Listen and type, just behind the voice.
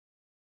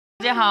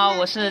大家好，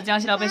我是江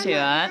西老北雪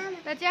员。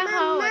大家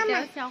好，我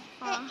叫小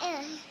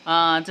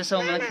花。这是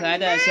我们可爱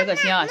的小可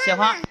欣啊，小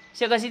花。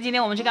小可欣，今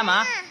天我们去干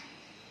嘛？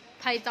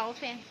拍照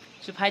片。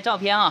去拍照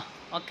片啊。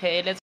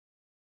OK，let's。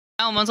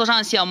让我们坐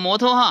上小摩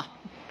托哈，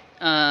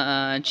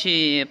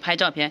去拍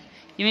照片。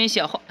因为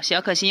小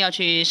可欣要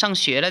去上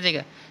学了，这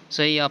个，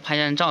所以要拍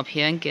张照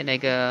片给那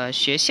个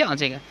学校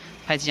这个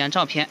拍几张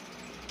照片。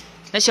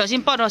来，小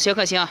心抱着小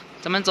可欣啊，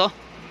咱们走。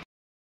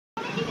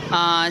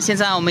现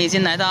在我们已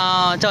经来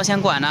到照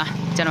相馆了，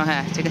家人们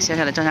看这个小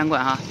小的照相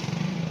馆哈。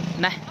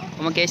来，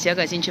我们给小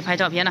可欣去拍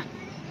照片了。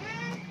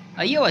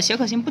哎呦，小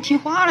可欣不听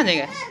话了，这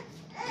个。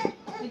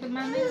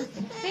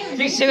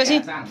小可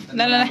欣，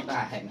来。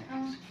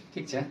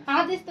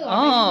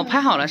哦，拍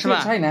好了是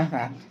吧？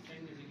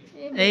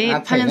哎，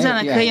拍成这样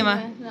了，可以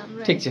吗？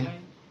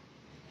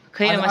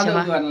可以了吗，小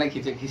花？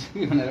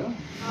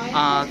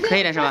可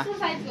以了是吧？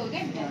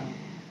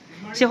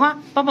小花，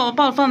把宝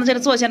宝放在这里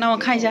坐下，让我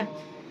看一下。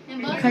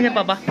看一下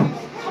宝宝。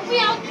不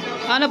要。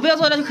那不要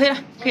做了就可以了，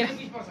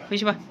回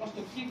去吧。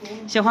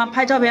小花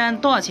拍照片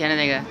多少钱呢？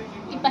这个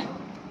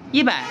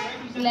？100。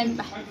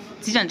200。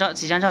几张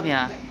照片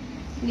啊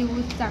？6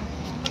张。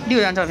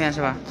6张照片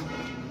是吧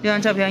？6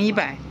张照片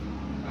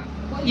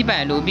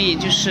100卢币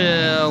就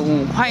是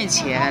5块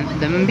钱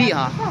人民币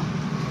哈，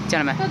家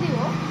人们。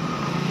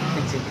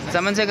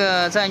咱们这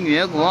个在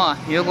女国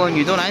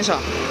女多男少，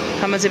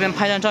他们这边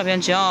拍张照片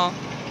只要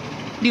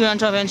6张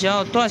照片只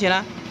要多少钱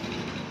呢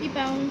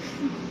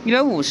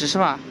？150是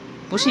吧？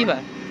不是100，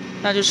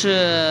那就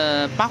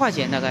是8块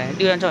钱大概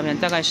，6张照片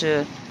大概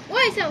是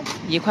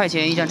1块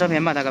钱1张照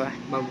片吧，大概吧。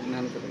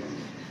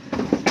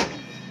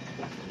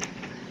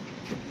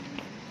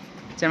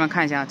家人们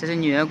看一下，这是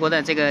女儿国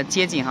的这个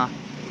街景哈，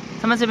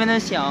他们这边的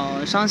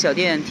小商小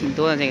店挺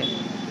多的。这个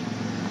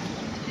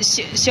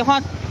小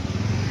花，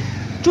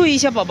注意一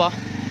下宝宝，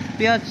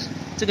不要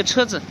这个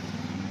车子。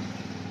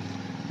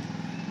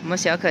我们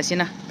小可欣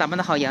呢，打扮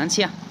的好洋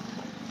气啊。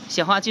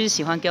小花就是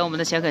喜欢给我们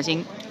的小可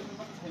欣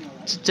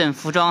整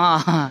服装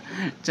啊，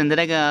整的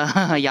那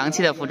个洋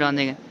气的服装。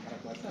这个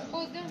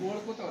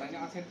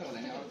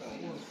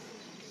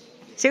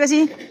小可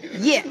欣，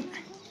耶！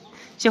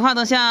小花，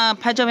等下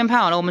拍照片拍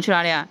好了，我们去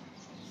哪里啊？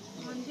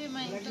我们去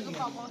买这个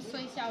宝宝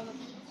最小的。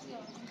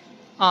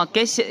哦，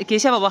给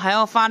小宝宝还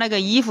要发那个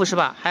衣服是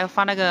吧？还要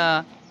发那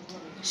个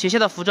学校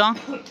的服装，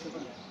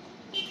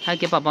还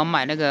给宝宝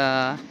买那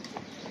个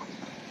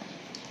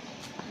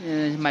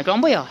买装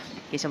备啊。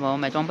给小宝宝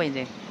买装备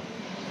这个。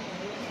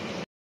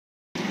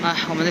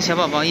我们的小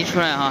宝宝一出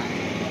来哈，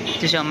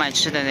就是要买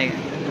吃的那个。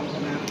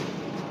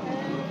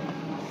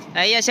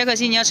哎呀，小可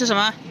欣，你要吃什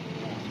么？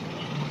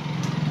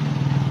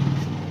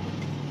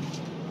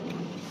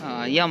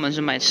要么是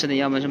买吃的，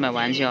要么是买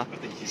玩具啊。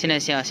现在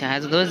小孩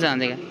子都是这样，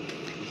这个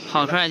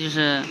跑出来就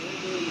是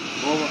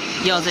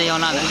要这要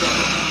那的。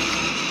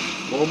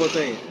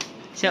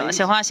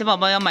小花，小宝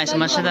宝要买什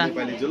么吃的？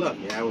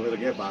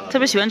特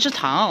别喜欢吃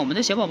糖，我们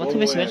的小宝宝特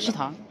别喜欢吃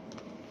糖。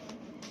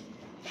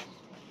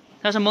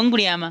他是蒙古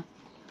脸吗？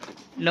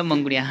老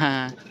蒙古脸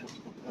哈。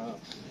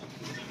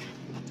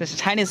这是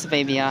Chinese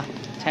baby 啊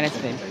 ，Chinese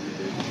baby。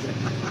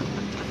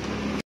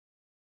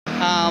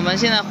我们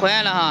现在回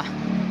来了哈。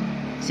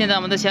现在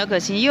我们的小可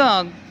欣又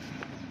要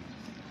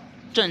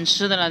整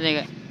吃的了，这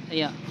个，哎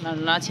呀，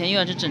拿钱又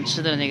要去整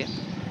吃的了，这个。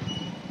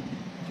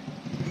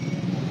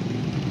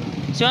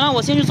行了，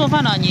我先去做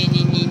饭了，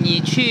你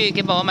去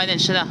给宝宝买点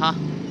吃的哈。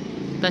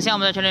等下我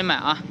们再去那里买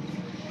啊。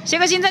小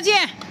可欣再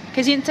见，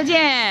可欣再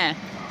见。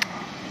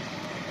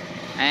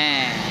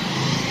哎，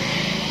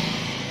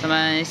咱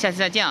们下期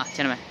再见啊，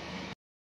家人们。